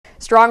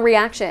Strong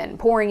reaction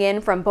pouring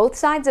in from both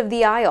sides of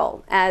the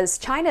aisle as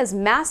China's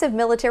massive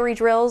military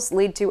drills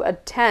lead to a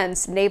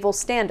tense naval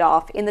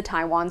standoff in the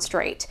Taiwan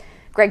Strait.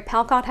 Greg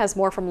Palcott has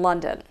more from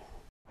London.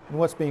 In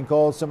what's being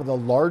called some of the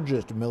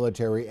largest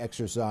military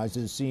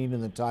exercises seen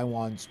in the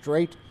Taiwan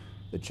Strait,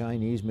 the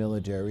Chinese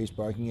military is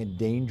sparking a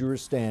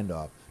dangerous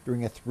standoff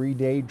during a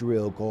 3-day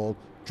drill called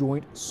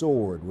Joint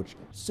Sword, which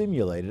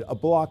simulated a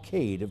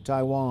blockade of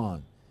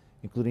Taiwan,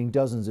 including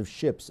dozens of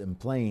ships and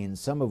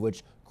planes, some of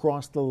which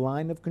crossed the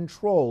line of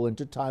control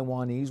into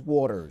Taiwanese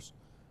waters.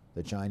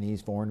 The Chinese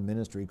Foreign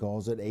Ministry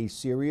calls it a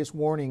serious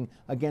warning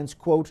against,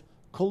 quote,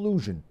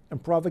 collusion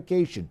and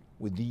provocation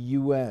with the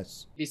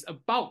U.S. It's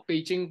about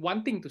Beijing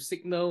wanting to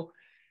signal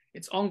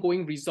its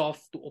ongoing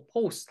resolve to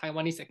oppose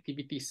Taiwanese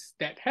activities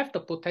that have the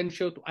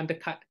potential to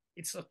undercut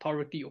its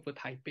authority over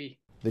Taipei.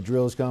 The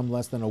drills come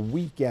less than a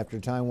week after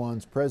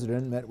Taiwan's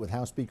president met with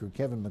House Speaker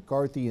Kevin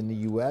McCarthy in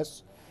the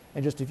U.S.,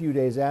 and just a few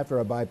days after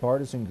a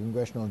bipartisan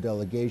congressional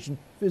delegation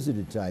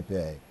visited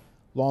Taipei.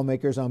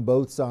 Lawmakers on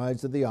both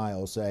sides of the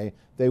aisle say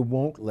they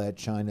won't let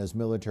China's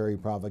military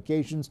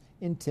provocations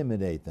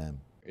intimidate them.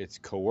 It's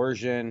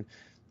coercion,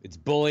 it's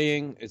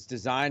bullying, it's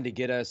designed to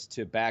get us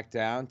to back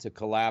down, to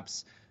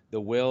collapse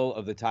the will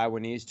of the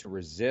Taiwanese to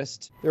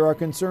resist. There are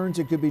concerns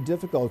it could be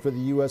difficult for the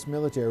U.S.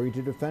 military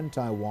to defend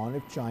Taiwan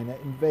if China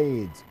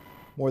invades.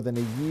 More than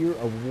a year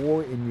of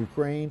war in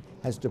Ukraine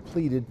has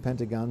depleted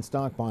Pentagon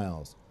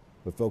stockpiles.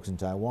 But folks in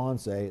Taiwan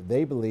say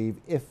they believe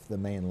if the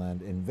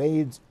mainland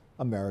invades,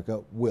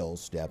 America will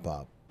step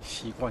up.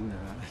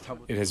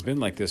 It has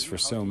been like this for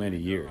so many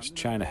years.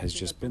 China has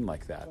just been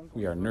like that.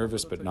 We are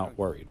nervous but not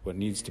worried. What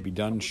needs to be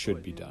done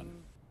should be done.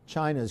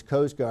 China's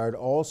Coast Guard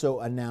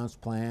also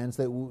announced plans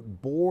that would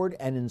board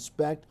and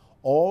inspect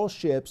all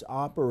ships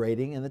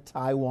operating in the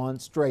Taiwan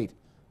Strait.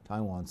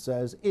 Taiwan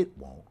says it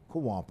won't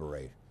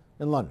cooperate.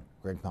 In London,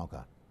 Greg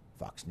Palcott,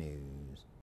 Fox News.